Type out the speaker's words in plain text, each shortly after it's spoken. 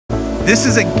This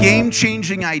is a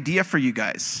game-changing idea for you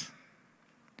guys.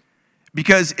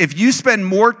 Because if you spend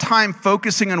more time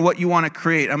focusing on what you want to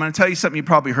create, I'm going to tell you something you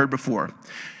probably heard before.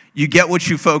 You get what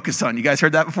you focus on. You guys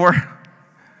heard that before?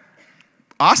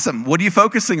 Awesome. What are you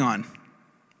focusing on?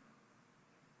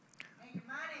 Make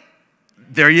money.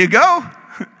 There you go.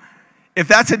 If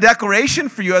that's a declaration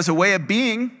for you as a way of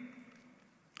being,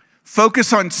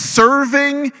 focus on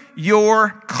serving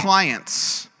your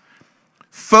clients.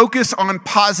 Focus on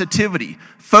positivity.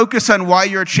 Focus on why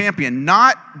you're a champion,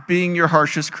 not being your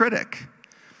harshest critic.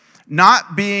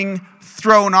 Not being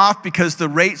thrown off because the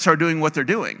rates are doing what they're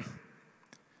doing.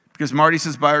 Because Marty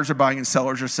says buyers are buying and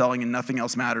sellers are selling and nothing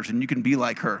else matters, and you can be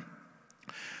like her.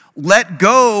 Let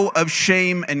go of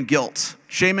shame and guilt.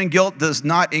 Shame and guilt does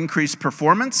not increase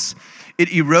performance. It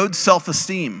erodes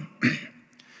self-esteem.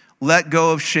 Let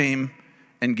go of shame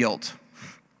and guilt.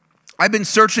 I've been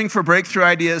searching for breakthrough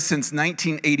ideas since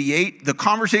 1988. The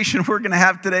conversation we're going to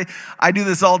have today, I do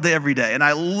this all day, every day, and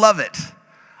I love it.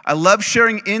 I love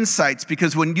sharing insights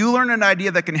because when you learn an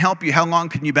idea that can help you, how long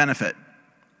can you benefit?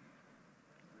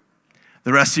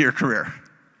 The rest of your career.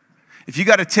 If you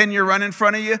got a 10-year run in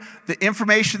front of you, the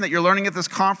information that you're learning at this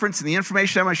conference and the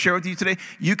information I'm going to share with you today,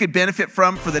 you could benefit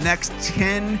from for the next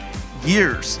 10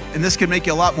 years. And this could make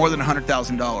you a lot more than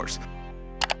 $100,000.